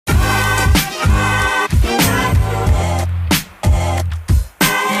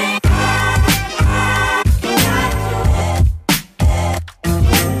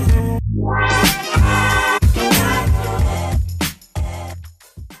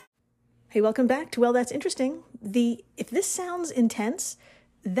Hey, welcome back to Well, That's Interesting. If this sounds intense,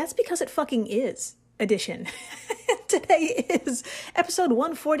 that's because it fucking is edition. Today is episode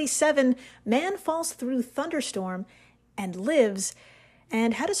 147, Man Falls Through Thunderstorm and Lives,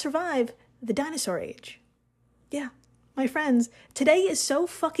 and How to Survive the Dinosaur Age. Yeah, my friends, today is so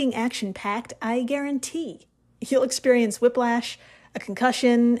fucking action-packed, I guarantee you'll experience whiplash, a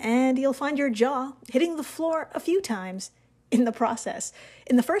concussion, and you'll find your jaw hitting the floor a few times in the process.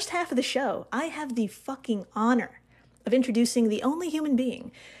 In the first half of the show, I have the fucking honor of introducing the only human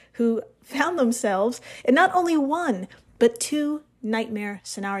being who found themselves in not only one, but two nightmare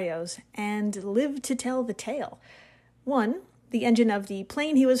scenarios and lived to tell the tale. One, the engine of the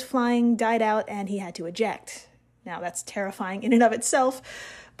plane he was flying died out and he had to eject. Now that's terrifying in and of itself.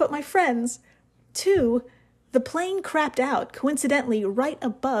 But my friends, two, the plane crapped out coincidentally right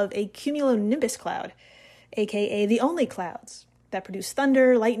above a cumulonimbus cloud, aka the only clouds that produce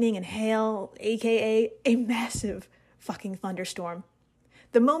thunder, lightning, and hail, aka a massive fucking thunderstorm.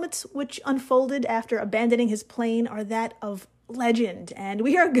 The moments which unfolded after abandoning his plane are that of legend, and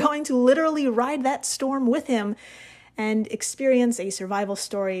we are going to literally ride that storm with him and experience a survival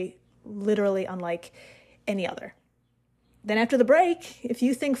story literally unlike any other. Then after the break, if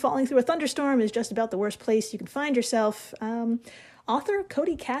you think falling through a thunderstorm is just about the worst place you can find yourself, author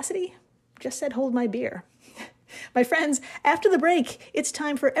Cody Cassidy just said, "Hold my beer." My friends, after the break, it's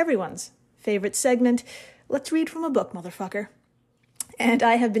time for everyone's favorite segment. Let's read from a book, motherfucker. And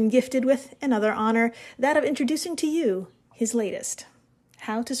I have been gifted with another honor, that of introducing to you his latest,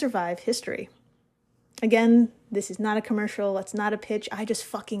 How to Survive History. Again, this is not a commercial, it's not a pitch, I just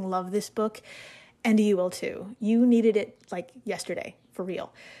fucking love this book, and you will too. You needed it like yesterday, for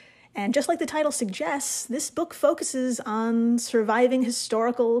real. And just like the title suggests, this book focuses on surviving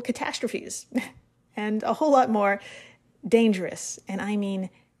historical catastrophes and a whole lot more dangerous, and I mean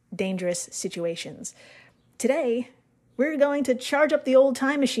dangerous situations. Today, we're going to charge up the old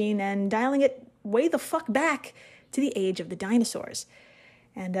time machine and dialing it way the fuck back to the age of the dinosaurs.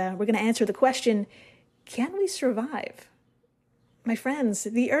 And we're going to answer the question, can we survive? My friends,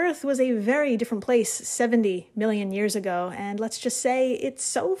 the Earth was a very different place 70 million years ago, and let's just say it's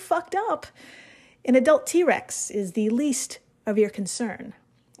so fucked up. An adult T-Rex is the least of your concern.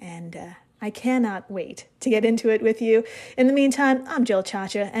 And I cannot wait to get into it with you. In the meantime, I'm Jill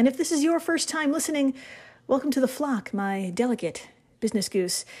Chacha, and if this is your first time listening, welcome to the flock, my delicate business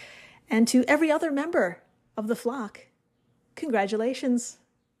goose. And to every other member of the flock, congratulations.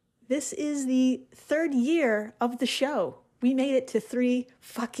 This is the third year of the show. We made it to 3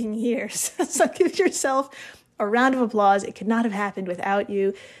 fucking years. So give yourself a round of applause. It could not have happened without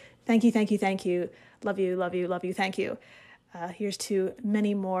you. Thank you, thank you, thank you. Love you, love you, love you, thank you. Here's to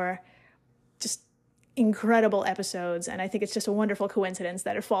many more just incredible episodes. And I think it's just a wonderful coincidence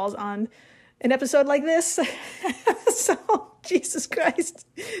that it falls on an episode like this. So, Jesus Christ,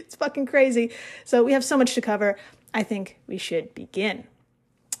 it's fucking crazy. So we have so much to cover. I think we should begin.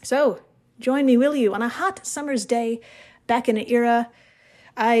 So join me, will you, on a hot summer's day back in an era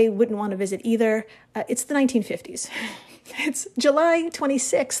I wouldn't want to visit either. It's the 1950s. It's July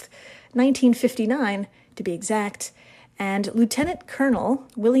 26th, 1959, to be exact. And Lieutenant Colonel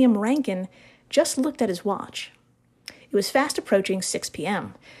William Rankin just looked at his watch. It was fast approaching 6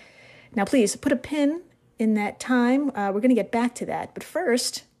 p.m. Now, please, put a pin in that time. We're going to get back to that. But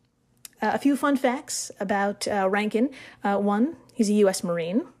first, a few fun facts about Rankin. 1, he's a U.S.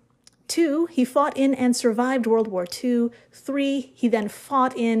 Marine. 2, he fought in and survived World War II. 3, he then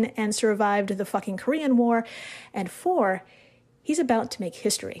fought in and survived the fucking Korean War. And 4, he's about to make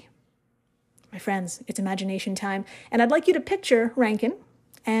history. My friends, it's imagination time. And I'd like you to picture Rankin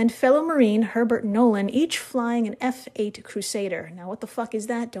and fellow Marine Herbert Nolan, each flying an F-8 Crusader. Now, what the fuck is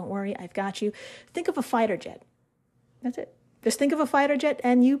that? Don't worry, I've got you. Think of a fighter jet. That's it. Just think of a fighter jet,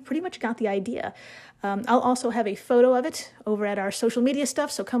 and you pretty much got the idea. I'll also have a photo of it over at our social media stuff,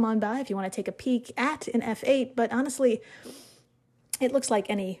 so come on by if you want to take a peek at an F-8. But honestly, it looks like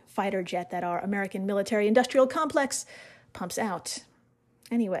any fighter jet that our American military-industrial complex pumps out.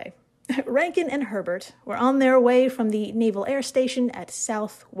 Anyway, Rankin and Herbert were on their way from the Naval Air Station at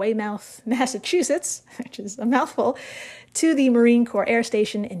South Weymouth, Massachusetts, which is a mouthful, to the Marine Corps Air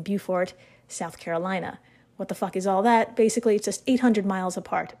Station in Beaufort, South Carolina. What the fuck is all that? Basically, it's just 800 miles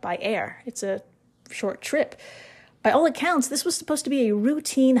apart by air. It's a short trip. By all accounts, this was supposed to be a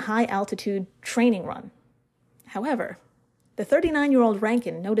routine high-altitude training run. However, the 39-year-old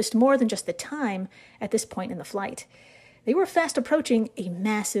Rankin noticed more than just the time at this point in the flight. They were fast approaching a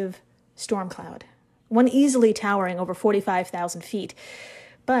massive storm cloud, one easily towering over 45,000 feet.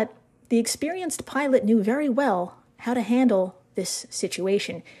 But the experienced pilot knew very well how to handle this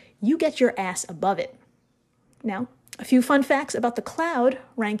situation. you get your ass above it. Now, a few fun facts about the cloud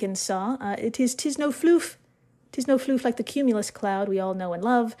Rankin saw. Tis no floof. Tis no floof like the cumulus cloud we all know and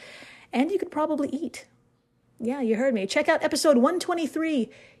love, and you could probably eat. Yeah, you heard me. Check out episode 123.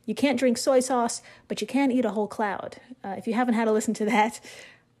 You can't drink soy sauce, but you can eat a whole cloud. If you haven't had to listen to that,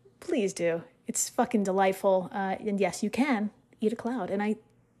 please do. It's fucking delightful. And yes, you can eat a cloud, and I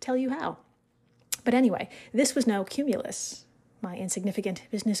tell you how. But anyway, this was no cumulus, my insignificant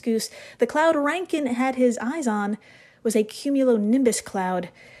business goose. The cloud Rankin had his eyes on was a cumulonimbus cloud,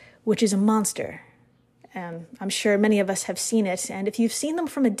 which is a monster. I'm sure many of us have seen it, and if you've seen them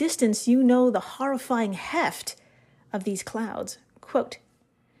from a distance, you know the horrifying heft of these clouds. Quote,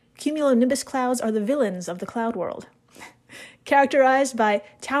 cumulonimbus clouds are the villains of the cloud world. Characterized by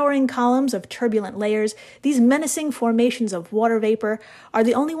towering columns of turbulent layers, these menacing formations of water vapor are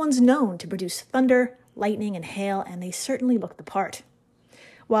the only ones known to produce thunder, lightning, and hail, and they certainly look the part.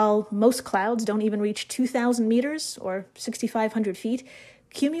 While most clouds don't even reach 2,000 meters or 6,500 feet,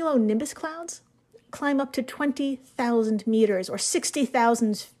 cumulonimbus clouds climb up to 20,000 meters or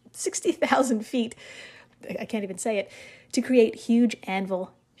 60,000 feet, I can't even say it, to create huge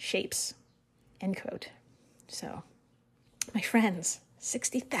anvil shapes. End quote. So, my friends,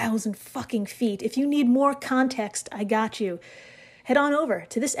 60,000 fucking feet. If you need more context, I got you. Head on over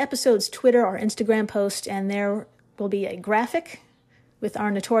to this episode's Twitter or Instagram post, and there will be a graphic with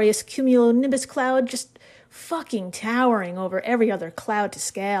our notorious cumulonimbus cloud just fucking towering over every other cloud to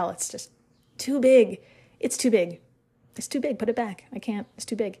scale. It's just too big. It's too big. It's too big. Put it back. I can't. It's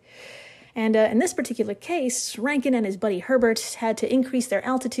too big. And in this particular case, Rankin and his buddy Herbert had to increase their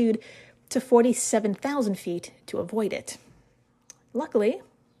altitude to 47,000 feet to avoid it. Luckily,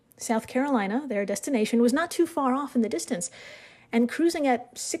 South Carolina, their destination, was not too far off in the distance. And cruising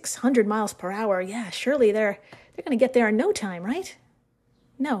at 600 miles per hour, yeah, surely they're going to get there in no time, right?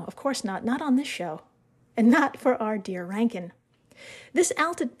 No, of course not. Not on this show. And not for our dear Rankin.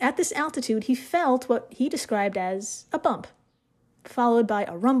 At this altitude, he felt what he described as a bump, followed by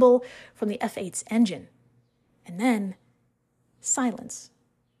a rumble from the F-8's engine. And then, silence.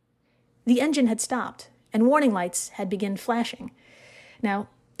 The engine had stopped, and warning lights had begun flashing. Now,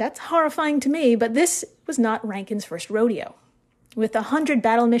 that's horrifying to me, but this was not Rankin's first rodeo. With 100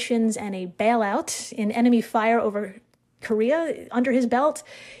 battle missions and a bailout in enemy fire over Korea under his belt,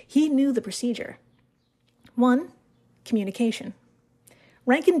 he knew the procedure. 1. Communication.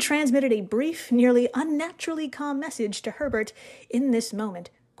 Rankin transmitted a brief, nearly unnaturally calm message to Herbert in this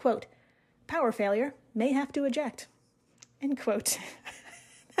moment. Quote, power failure, may have to eject. End quote.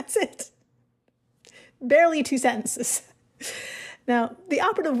 That's it. Barely 2 sentences. Now, the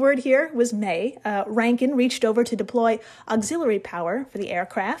operative word here was may. Rankin reached over to deploy auxiliary power for the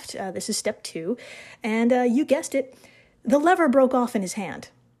aircraft. This is step 2. And you guessed it, the lever broke off in his hand.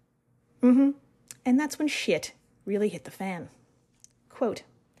 And that's when shit really hit the fan. Quote,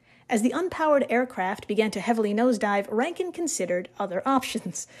 as the unpowered aircraft began to heavily nosedive, Rankin considered other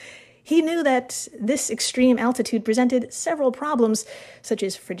options. He knew that this extreme altitude presented several problems, such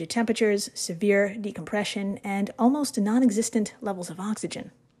as frigid temperatures, severe decompression, and almost non-existent levels of oxygen.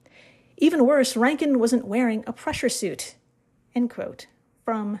 Even worse, Rankin wasn't wearing a pressure suit. End quote.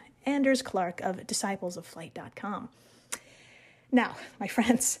 From Anders Clark of disciplesofflight.com. Now, my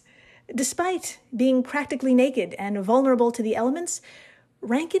friends, despite being practically naked and vulnerable to the elements,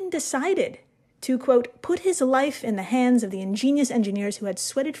 Rankin decided to, quote, put his life in the hands of the ingenious engineers who had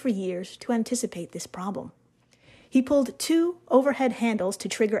sweated for years to anticipate this problem. He pulled 2 overhead handles to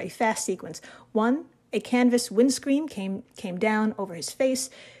trigger a fast sequence. 1, a canvas windscreen came down over his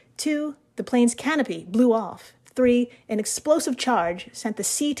face. 2, the plane's canopy blew off. 3, an explosive charge sent the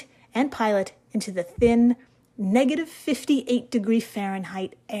seat and pilot into the thin, negative 58 degree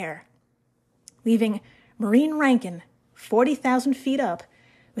Fahrenheit air, leaving Marine Rankin 40,000 feet up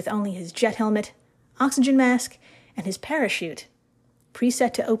with only his jet helmet, oxygen mask, and his parachute,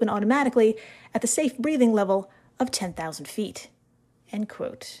 preset to open automatically at the safe breathing level of 10,000 feet. End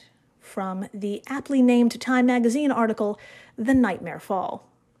quote. From the aptly named Time magazine article, The Nightmare Fall.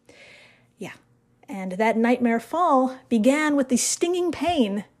 Yeah, and that nightmare fall began with the stinging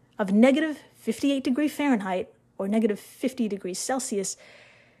pain of negative 58 degrees Fahrenheit, or negative 50 degrees Celsius,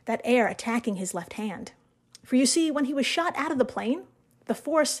 that air attacking his left hand. For you see, when he was shot out of the plane, the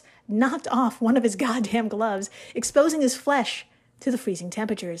force knocked off one of his goddamn gloves, exposing his flesh to the freezing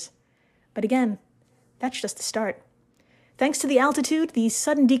temperatures. But again, that's just the start. Thanks to the altitude, the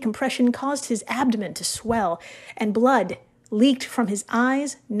sudden decompression caused his abdomen to swell, and blood leaked from his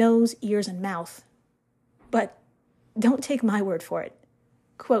eyes, nose, ears, and mouth. But don't take my word for it.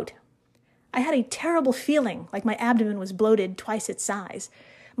 Quote, I had a terrible feeling like my abdomen was bloated twice its size.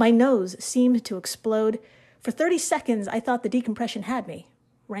 My nose seemed to explode. For 30 seconds, I thought the decompression had me,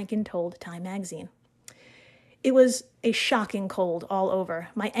 Rankin told Time magazine. It was a shocking cold all over.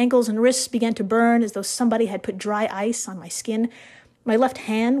 My ankles and wrists began to burn as though somebody had put dry ice on my skin. My left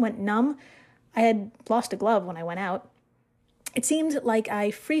hand went numb. I had lost a glove when I went out. It seemed like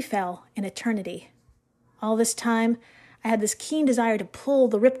I free fell in eternity. All this time, I had this keen desire to pull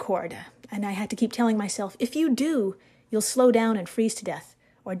the ripcord, and I had to keep telling myself, if you do, you'll slow down and freeze to death,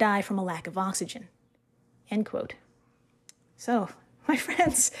 or die from a lack of oxygen. End quote. So, my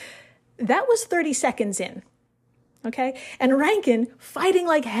friends, that was 30 seconds in. Okay? And Rankin, fighting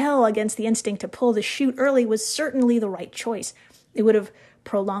like hell against the instinct to pull the chute early, was certainly the right choice. It would have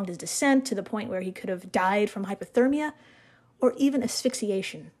prolonged his descent to the point where he could have died from hypothermia or even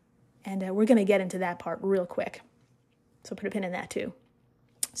asphyxiation. And we're going to get into that part real quick. So put a pin in that too.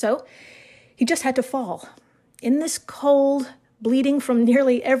 So he just had to fall in this cold, bleeding from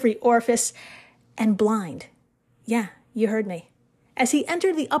nearly every orifice, and blind. Yeah, you heard me. As he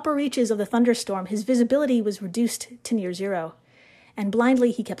entered the upper reaches of the thunderstorm, his visibility was reduced to near zero. And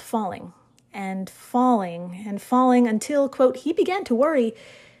blindly he kept falling and falling and falling until, quote, he began to worry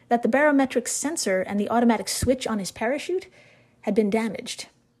that the barometric sensor and the automatic switch on his parachute had been damaged.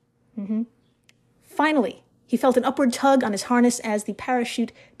 Finally, he felt an upward tug on his harness as the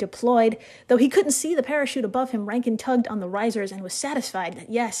parachute deployed. Though he couldn't see the parachute above him, Rankin tugged on the risers and was satisfied that,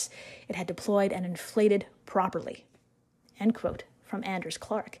 yes, it had deployed and inflated properly. End quote from Anders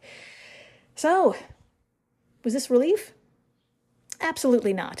Clark. So, was this relief?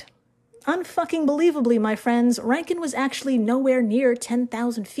 Absolutely not. Unfucking believably, my friends, Rankin was actually nowhere near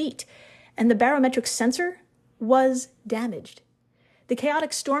 10,000 feet, and the barometric sensor was damaged. The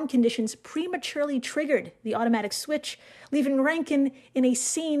chaotic storm conditions prematurely triggered the automatic switch, leaving Rankin in a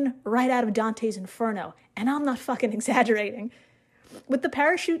scene right out of Dante's Inferno. And I'm not fucking exaggerating. With the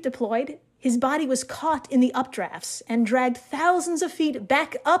parachute deployed, his body was caught in the updrafts and dragged thousands of feet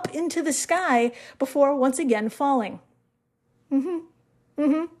back up into the sky before once again falling.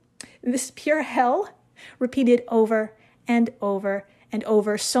 This pure hell repeated over and over and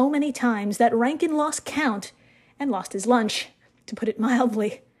over so many times that Rankin lost count and lost his lunch. To put it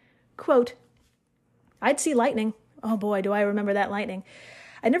mildly. Quote, I'd see lightning. Oh boy, do I remember that lightning.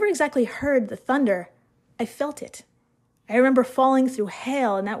 I never exactly heard the thunder. I felt it. I remember falling through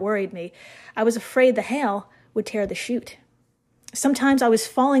hail, and that worried me. I was afraid the hail would tear the chute. Sometimes I was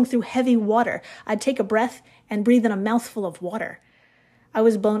falling through heavy water. I'd take a breath and breathe in a mouthful of water. I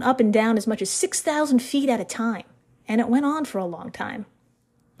was blown up and down as much as 6,000 feet at a time, and it went on for a long time.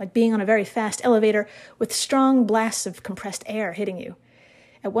 Like being on a very fast elevator with strong blasts of compressed air hitting you.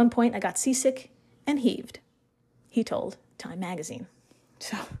 At one point, I got seasick and heaved, he told Time magazine.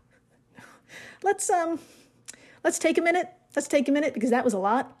 So, let's take a minute. Let's take a minute because that was a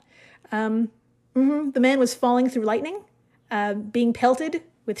lot. The man was falling through lightning, being pelted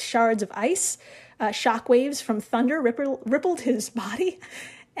with shards of ice. Shockwaves from thunder rippled his body,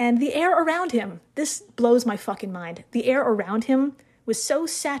 and the air around him. This blows my fucking mind. The air around him was so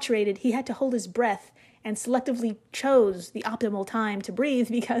saturated he had to hold his breath and selectively chose the optimal time to breathe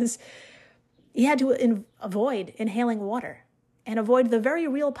because he had to avoid inhaling water and avoid the very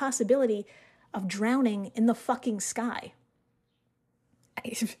real possibility of drowning in the fucking sky.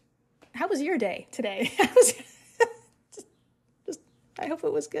 How was your day today? I hope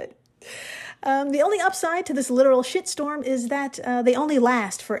it was good. The only upside to this literal shitstorm is that they only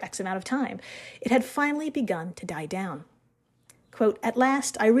last for X amount of time. It had finally begun to die down. Quote, at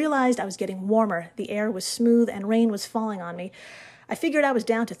last, I realized I was getting warmer. The air was smooth and rain was falling on me. I figured I was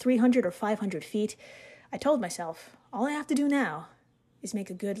down to 300 or 500 feet. I told myself, all I have to do now is make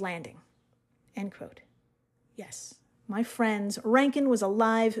a good landing. End quote. Yes, my friends, Rankin was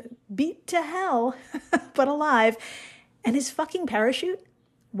alive, beat to hell, but alive, and his fucking parachute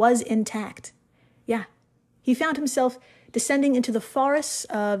was intact. Yeah, he found himself descending into the forests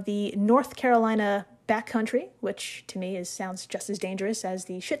of the North Carolina backcountry, which to me sounds just as dangerous as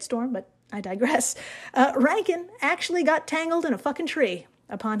the shitstorm, but I digress. Rankin actually got tangled in a fucking tree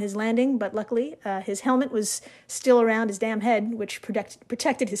upon his landing, but luckily his helmet was still around his damn head, which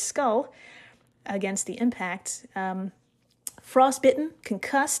protected his skull against the impact. Frostbitten,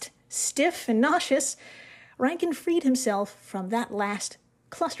 concussed, stiff, and nauseous, Rankin freed himself from that last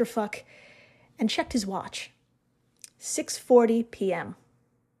clusterfuck and checked his watch. 6:40 p.m.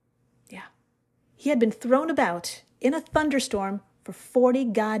 Yeah. He had been thrown about in a thunderstorm for 40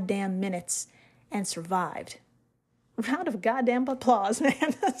 goddamn minutes and survived. Round of goddamn applause,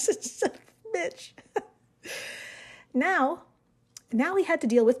 man. That's just a bitch. Now he had to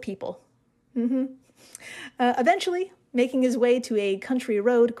deal with people. Eventually, Making his way to a country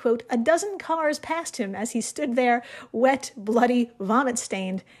road, quote, a dozen cars passed him as he stood there, wet, bloody,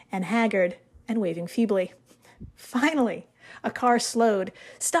 vomit-stained, and haggard, and waving feebly. Finally, a car slowed.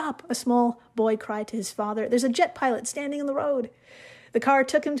 Stop, a small boy cried to his father. There's a jet pilot standing in the road. The car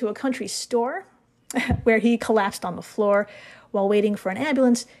took him to a country store where he collapsed on the floor while waiting for an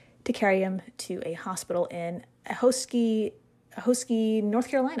ambulance to carry him to a hospital in Ahoskie, North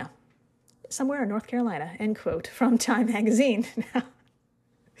Carolina. Somewhere in North Carolina, end quote, from Time magazine. Now,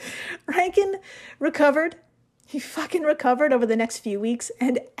 Rankin recovered. He fucking recovered over the next few weeks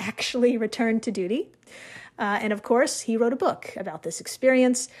and actually returned to duty. And of course, he wrote a book about this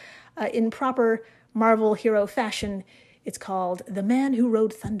experience. In proper Marvel hero fashion, it's called The Man Who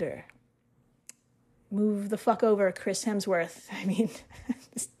Rode Thunder. Move the fuck over, Chris Hemsworth. I mean,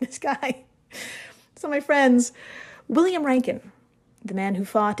 this guy. So my friends, William Rankin, the man who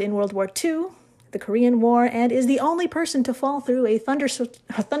fought in World War II, the Korean War, and is the only person to fall through a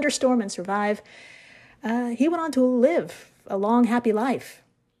thunderstorm and survive, he went on to live a long, happy life,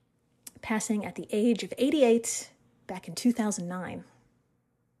 passing at the age of 88 back in 2009.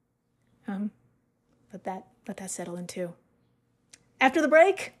 Let that settle in too. After the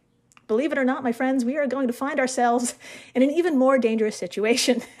break, believe it or not, my friends, we are going to find ourselves in an even more dangerous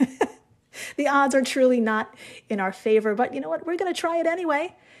situation. The odds are truly not in our favor, but you know what? We're going to try it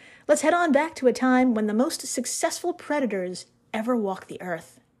anyway. Let's head on back to a time when the most successful predators ever walked the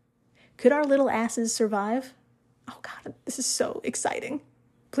earth. Could our little asses survive? Oh God, this is so exciting.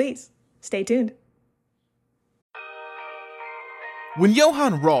 Please, stay tuned. When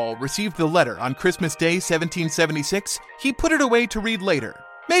Johann Rall received the letter on Christmas Day 1776, he put it away to read later.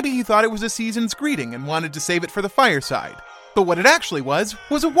 Maybe he thought it was a season's greeting and wanted to save it for the fireside. But what it actually was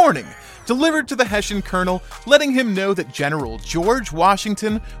a warning, delivered to the Hessian colonel, letting him know that General George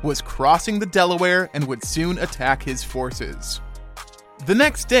Washington was crossing the Delaware and would soon attack his forces. The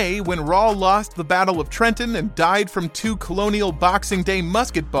next day, when Rall lost the Battle of Trenton and died from 2 colonial Boxing Day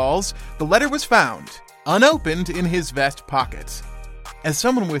musket balls, the letter was found, unopened in his vest pocket. As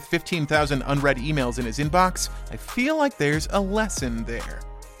someone with 15,000 unread emails in his inbox, I feel like there's a lesson there.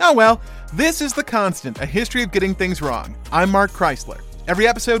 Oh well, this is The Constant, a history of getting things wrong. I'm Mark Chrysler. Every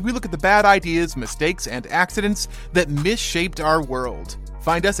episode, we look at the bad ideas, mistakes, and accidents that misshaped our world.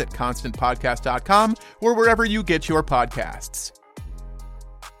 Find us at constantpodcast.com or wherever you get your podcasts.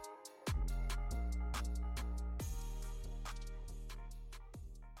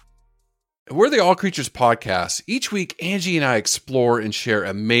 We're the All Creatures Podcast. Each week, Angie and I explore and share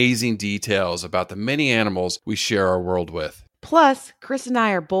amazing details about the many animals we share our world with. Plus, Chris and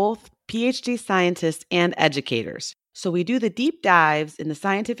I are both PhD scientists and educators. So we do the deep dives in the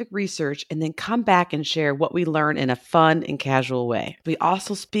scientific research and then come back and share what we learn in a fun and casual way. We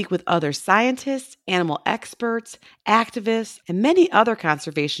also speak with other scientists, animal experts, activists, and many other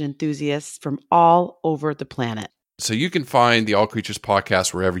conservation enthusiasts from all over the planet. So you can find the All Creatures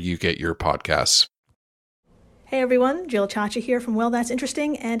Podcast wherever you get your podcasts. Hey everyone, Jill Chacha here from Well That's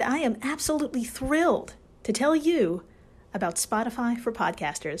Interesting, and I am absolutely thrilled to tell you about Spotify for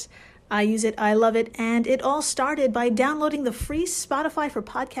podcasters. I use it, I love it, and it all started by downloading the free Spotify for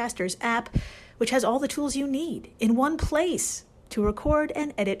Podcasters app, which has all the tools you need in one place to record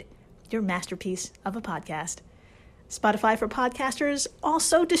and edit your masterpiece of a podcast. Spotify for Podcasters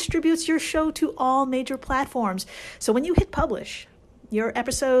also distributes your show to all major platforms. So when you hit publish, your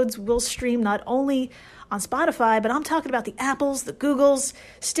episodes will stream not only on Spotify, but I'm talking about the Apples, the Googles,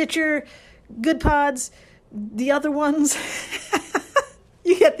 Stitcher, Good Pods, the other ones.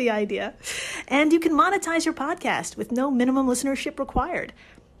 You get the idea. And you can monetize your podcast with no minimum listenership required.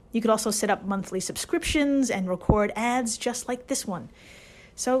 You could also set up monthly subscriptions and record ads just like this one.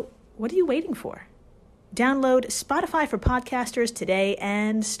 So what are you waiting for? Download Spotify for Podcasters today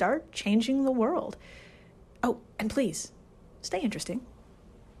and start changing the world. Oh, and please, stay interesting.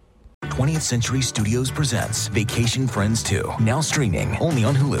 20th Century Studios presents Vacation Friends 2, now streaming only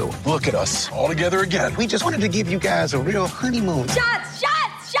on Hulu. Look at us, all together again. We just wanted to give you guys a real honeymoon. Shots!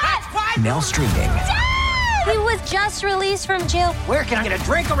 Now streaming. Dad! He was just released from jail. Where can I get a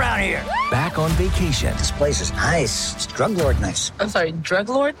drink around here? Back on vacation. This place is nice. It's drug lord nice. I'm sorry, drug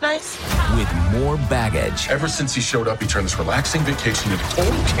lord nice? With more baggage. Ever since he showed up, he turned this relaxing vacation into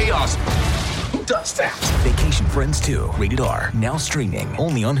total chaos. Who does that? Vacation Friends 2, rated R, now streaming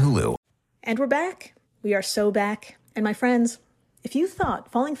only on Hulu. And we're back. We are so back. And my friends, if you thought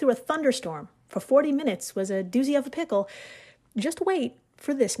falling through a thunderstorm for 40 minutes was a doozy of a pickle, just wait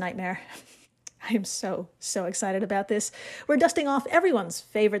for this nightmare. I am so excited about this. We're dusting off everyone's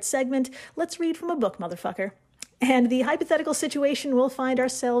favorite segment. Let's read from a book, motherfucker. And the hypothetical situation we'll find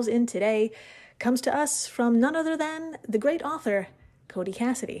ourselves in today comes to us from none other than the great author, Cody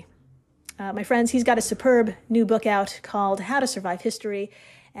Cassidy. My friends, he's got a superb new book out called How to Survive History.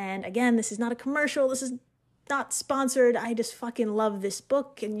 And again, this is not a commercial. This is not sponsored. I just fucking love this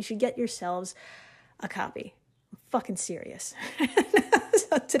book, and you should get yourselves a copy. I'm fucking serious.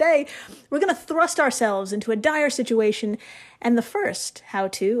 So today, we're going to thrust ourselves into a dire situation, and the first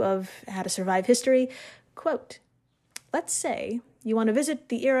how-to of How to Survive History, quote, let's say you want to visit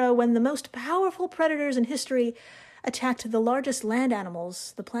the era when the most powerful predators in history attacked the largest land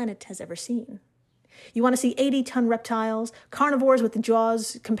animals the planet has ever seen. You want to see 80-ton reptiles, carnivores with the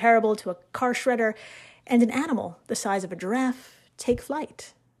jaws comparable to a car shredder, and an animal the size of a giraffe take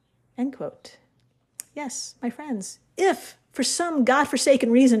flight. End quote. Yes, my friends, if for some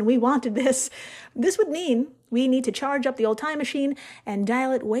godforsaken reason we wanted this would mean we need to charge up the old time machine and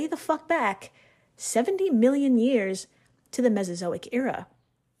dial it way the fuck back 70 million years to the Mesozoic era.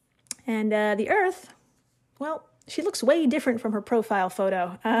 And the Earth, well, she looks way different from her profile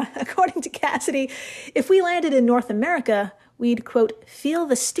photo. According to Cassidy, if we landed in North America, we'd, quote, feel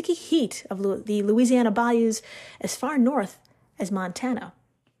the sticky heat of the Louisiana bayous as far north as Montana,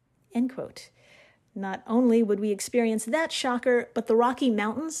 end quote. Not only would we experience that shocker, but the Rocky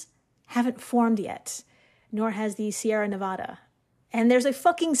Mountains haven't formed yet, nor has the Sierra Nevada. And there's a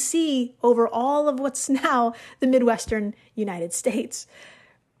fucking sea over all of what's now the Midwestern United States.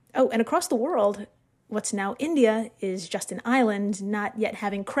 Oh, and across the world, what's now India is just an island, not yet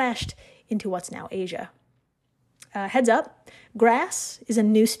having crashed into what's now Asia. Heads up, grass is a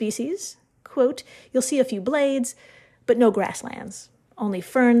new species. Quote, you'll see a few blades, but no grasslands. Only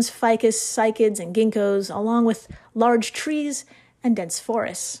ferns, ficus, cycads, and ginkgos, along with large trees and dense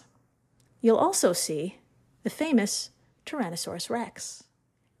forests. You'll also see the famous Tyrannosaurus rex.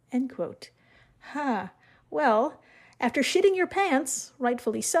 End quote. Well, after shitting your pants,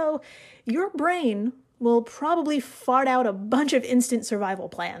 rightfully so, your brain will probably fart out a bunch of instant survival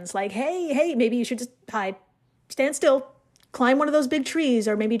plans. Like, hey, maybe you should just hide, stand still, climb one of those big trees,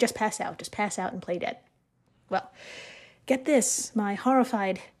 or maybe just pass out. Just pass out and play dead. Well, get this, my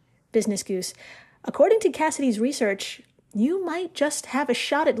horrified business goose. According to Cassidy's research, you might just have a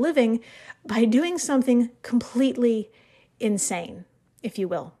shot at living by doing something completely insane, if you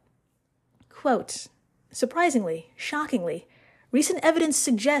will. Quote, surprisingly, shockingly, recent evidence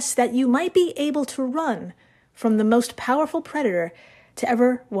suggests that you might be able to run from the most powerful predator to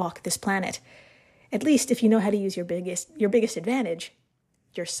ever walk this planet. At least if you know how to use your biggest advantage,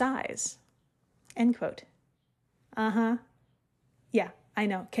 your size. End quote. Yeah, I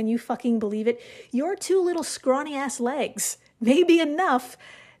know. Can you fucking believe it? Your two little scrawny-ass legs may be enough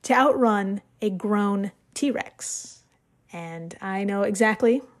to outrun a grown T-Rex. And I know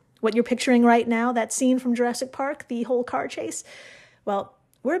exactly what you're picturing right now, that scene from Jurassic Park, the whole car chase. Well,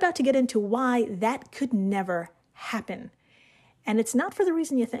 we're about to get into why that could never happen. And it's not for the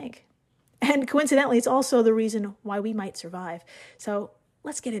reason you think. And coincidentally, it's also the reason why we might survive. So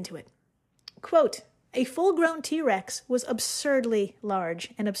let's get into it. Quote, a full-grown T-Rex was absurdly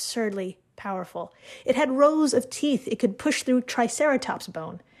large and absurdly powerful. It had rows of teeth it could push through Triceratops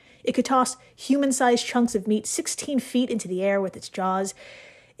bone. It could toss human-sized chunks of meat 16 feet into the air with its jaws.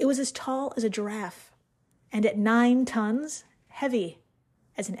 It was as tall as a giraffe, and at 9 tons, heavy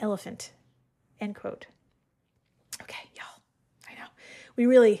as an elephant. End quote. Okay, y'all, I know.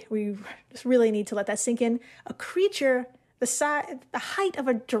 We just really need to let that sink in. A creature the height of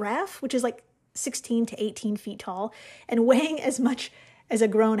a giraffe, which is like 16 to 18 feet tall, and weighing as much as a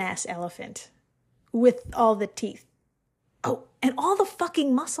grown-ass elephant, with all the teeth. Oh, and all the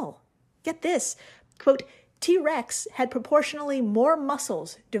fucking muscle. Get this. Quote, T-Rex had proportionally more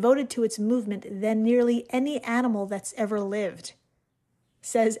muscles devoted to its movement than nearly any animal that's ever lived,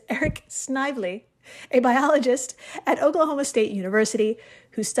 says Eric Snively, a biologist at Oklahoma State University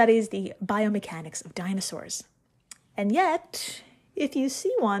who studies the biomechanics of dinosaurs. And yet, if you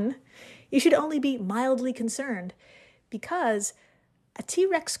see one, you should only be mildly concerned, because a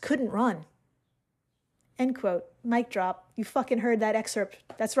T-Rex couldn't run. End quote. Mic drop. You fucking heard that excerpt.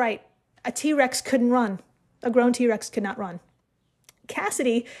 That's right. A T-Rex couldn't run. A grown T-Rex could not run.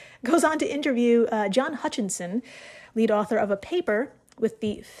 Cassidy goes on to interview John Hutchinson, lead author of a paper with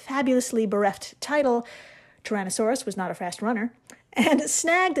the fabulously bereft title, Tyrannosaurus Was Not a Fast Runner, and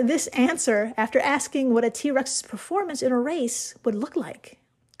snagged this answer after asking what a T-Rex's performance in a race would look like.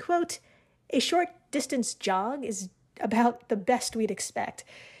 Quote, a short distance jog is about the best we'd expect,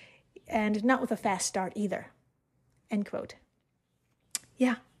 and not with a fast start either. End quote.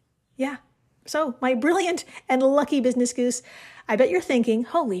 Yeah. So, my brilliant and lucky business goose, I bet you're thinking,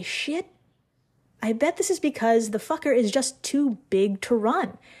 holy shit, I bet this is because the fucker is just too big to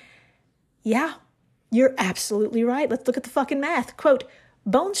run. Yeah, you're absolutely right. Let's look at the fucking math. Quote,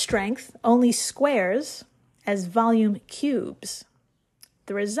 bone strength only squares as volume cubes.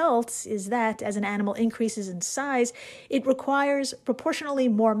 The result is that as an animal increases in size, it requires proportionally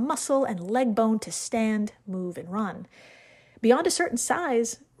more muscle and leg bone to stand, move, and run. Beyond a certain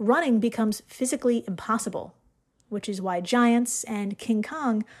size, running becomes physically impossible, which is why giants and King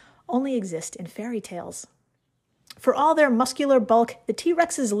Kong only exist in fairy tales. For all their muscular bulk, the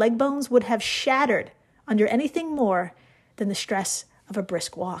T-Rex's leg bones would have shattered under anything more than the stress of a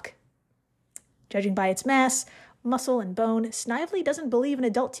brisk walk. Judging by its mass, muscle, and bone, Snively doesn't believe an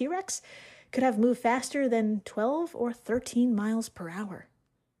adult T-Rex could have moved faster than 12 or 13 miles per hour.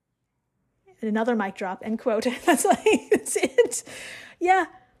 And another mic drop, end quote. That's it. Yeah.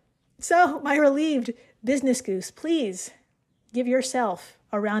 So, my relieved business goose, please give yourself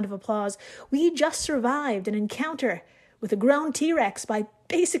a round of applause. We just survived an encounter with a grown T-Rex by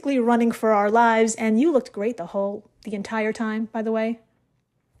basically running for our lives, and you looked great the entire time, by the way.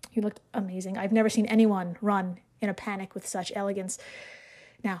 You looked amazing. I've never seen anyone run in a panic with such elegance.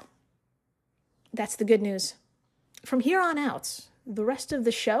 Now, that's the good news. From here on out, the rest of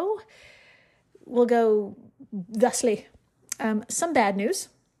the show will go thusly. Some bad news,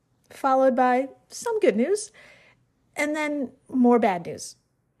 followed by some good news, and then more bad news.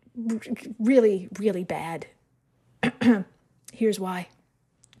 Really, really bad. Here's why.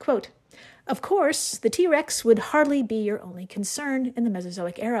 Quote, of course, the T-Rex would hardly be your only concern in the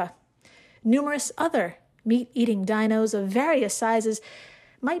Mesozoic era. Numerous other meat-eating dinos of various sizes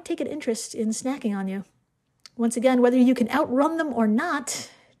might take an interest in snacking on you. Once again, whether you can outrun them or not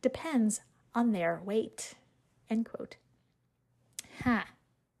depends on their weight. End quote.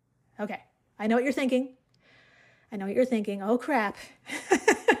 Okay, I know what you're thinking. Oh, crap.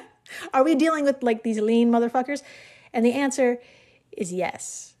 Are we dealing with, these lean motherfuckers? And the answer is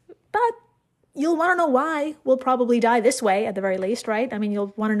yes. But you'll want to know why we'll probably die this way, at the very least, right? I mean,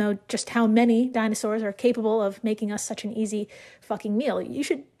 you'll want to know just how many dinosaurs are capable of making us such an easy fucking meal. You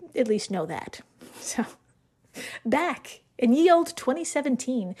should at least know that. So, back in ye olde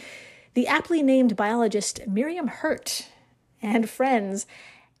 2017, the aptly named biologist Miriam Hurt and friends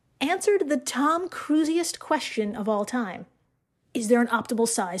answered the Tom Cruisiest question of all time. Is there an optimal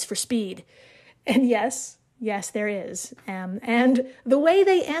size for speed? And yes, there is. And the way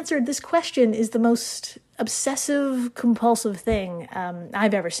they answered this question is the most obsessive, compulsive thing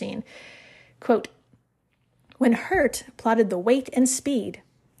I've ever seen. Quote, when Hurt plotted the weight and speed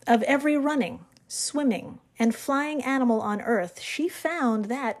of every running, swimming, and flying animal on Earth, she found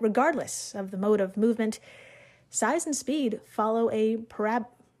that, regardless of the mode of movement, size and speed follow a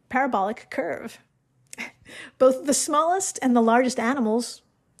parabolic curve. Both the smallest and the largest animals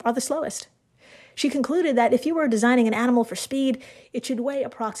are the slowest. She concluded that if you were designing an animal for speed, it should weigh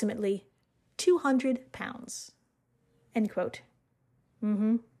approximately 200 pounds. End quote.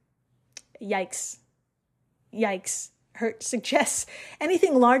 Yikes. Hurt suggests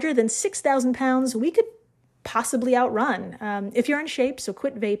anything larger than 6,000 pounds we could possibly outrun. If you're in shape, so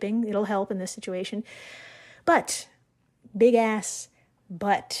quit vaping. It'll help in this situation. But, big ass,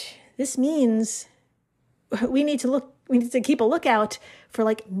 but this means we need to keep a lookout for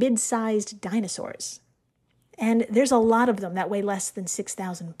mid-sized dinosaurs. And there's a lot of them that weigh less than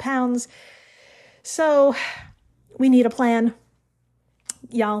 6,000 pounds. So we need a plan.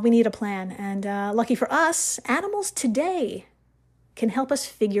 Y'all, we need a plan. And lucky for us, animals today can help us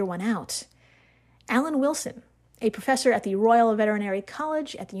figure one out. Alan Wilson, a professor at the Royal Veterinary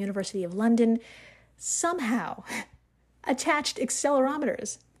College at the University of London, somehow attached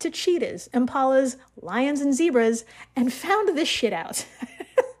accelerometers to cheetahs, impalas, lions, and zebras, and found this shit out.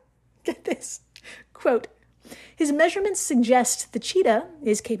 Get this. Quote, his measurements suggest the cheetah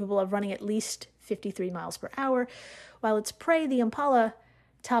is capable of running at least 53 miles per hour, while its prey, the impala,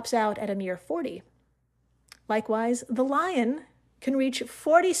 tops out at a mere 40. Likewise, the lion can reach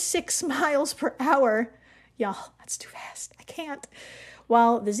 46 miles per hour. Y'all, that's too fast. I can't.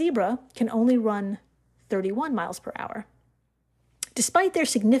 While the zebra can only run 31 miles per hour. Despite their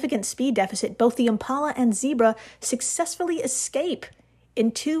significant speed deficit, both the impala and zebra successfully escape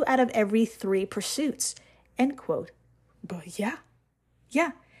in 2 out of every 3 pursuits. End quote. But yeah.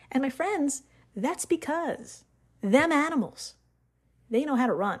 And my friends, that's because them animals, they know how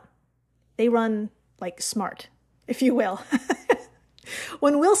to run. They run smart, if you will.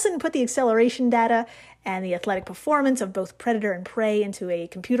 When Wilson put the acceleration data and the athletic performance of both predator and prey into a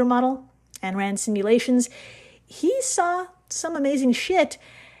computer model and ran simulations, he saw some amazing shit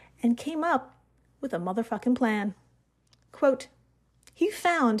and came up with a motherfucking plan. Quote, he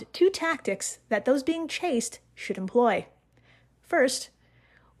found 2 tactics that those being chased should employ. First,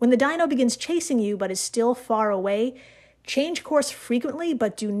 When the dino begins chasing you but is still far away, change course frequently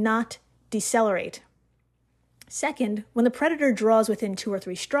but do not decelerate. Second, when the predator draws within 2 or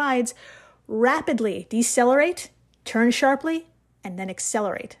 3 strides, rapidly decelerate, turn sharply, and then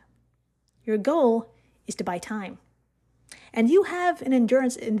accelerate. Your goal is to buy time. And you have an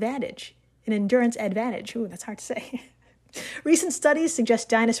endurance advantage. Ooh, that's hard to say. Recent studies suggest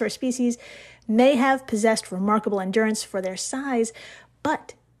dinosaur species may have possessed remarkable endurance for their size,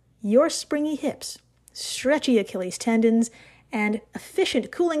 but your springy hips, stretchy Achilles tendons, and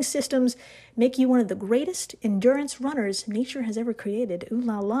efficient cooling systems make you one of the greatest endurance runners nature has ever created. Ooh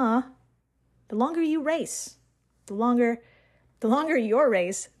la la. The longer you race, the longer your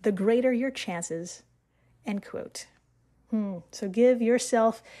race, the greater your chances. End quote. So give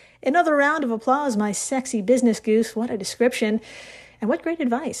yourself another round of applause, my sexy business goose. What a description. And what great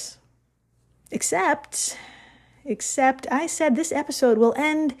advice. Except I said this episode will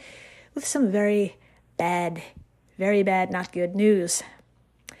end with some very bad, not good news.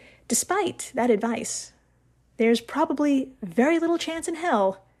 Despite that advice, there's probably very little chance in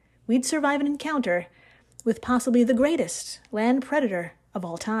hell we'd survive an encounter with possibly the greatest land predator of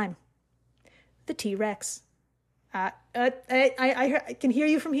all time, the T-Rex. I can hear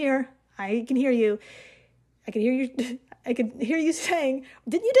you from here. I can hear you. I can hear you saying,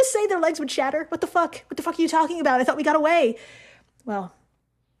 didn't you just say their legs would shatter? What the fuck? What the fuck are you talking about? I thought we got away. Well,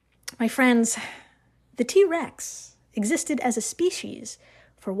 my friends, the T-Rex existed as a species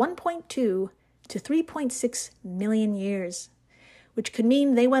for 1.2 to 3.6 million years, which could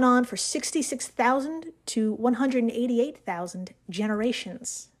mean they went on for 66,000 to 188,000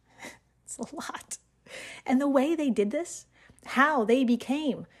 generations. It's a lot. And the way they did this, how they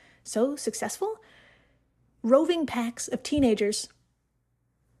became so successful, roving packs of teenagers.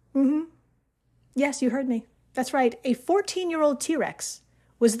 Yes, you heard me. That's right. A 14-year-old T-Rex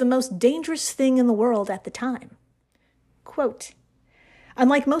was the most dangerous thing in the world at the time. Quote,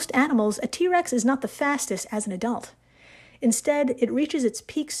 unlike most animals, a T-Rex is not the fastest as an adult. Instead, it reaches its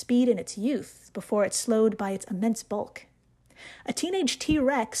peak speed in its youth before it's slowed by its immense bulk. A teenage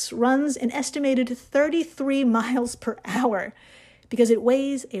T-Rex runs an estimated 33 miles per hour because it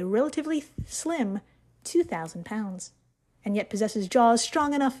weighs a relatively slim 2,000 pounds and yet possesses jaws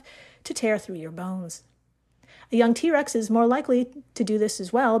strong enough to tear through your bones. A young T-Rex is more likely to do this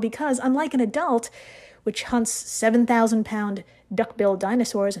as well because, unlike an adult, which hunts 7,000-pound duck-billed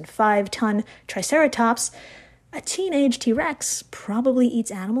dinosaurs and 5-ton triceratops, a teenage T-Rex probably eats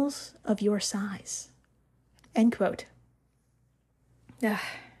animals of your size. End quote.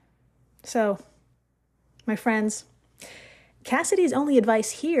 So, my friends, Cassidy's only advice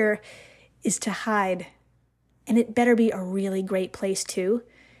here is to hide. And it better be a really great place too,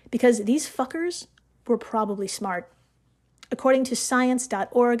 because these fuckers were probably smart. According to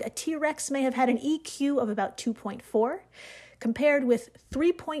science.org, a T-Rex may have had an EQ of about 2.4, compared with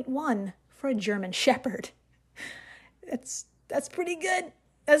 3.1 for a German Shepherd. That's pretty good.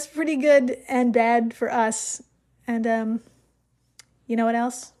 That's pretty good and bad for us. And, you know what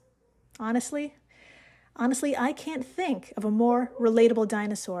else? Honestly, I can't think of a more relatable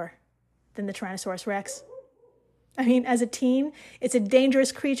dinosaur than the Tyrannosaurus Rex. I mean, as a teen, it's a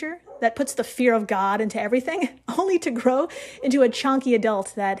dangerous creature that puts the fear of God into everything, only to grow into a chonky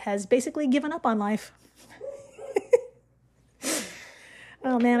adult that has basically given up on life.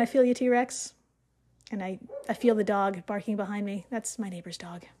 Oh man, I feel you, T-Rex. And I feel the dog barking behind me. That's my neighbor's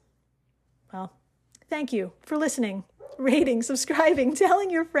dog. Well, thank you for listening, rating, subscribing, telling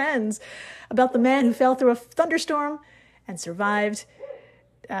your friends about the man who fell through a thunderstorm and survived.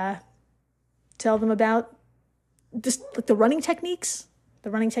 Tell them about just like the running techniques.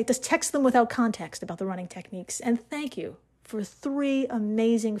 Just text them without context about the running techniques. And thank you for 3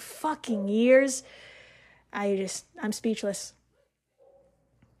 amazing fucking years. I'm speechless.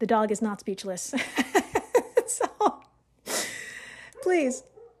 The dog is not speechless. So, please,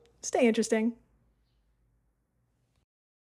 stay interesting.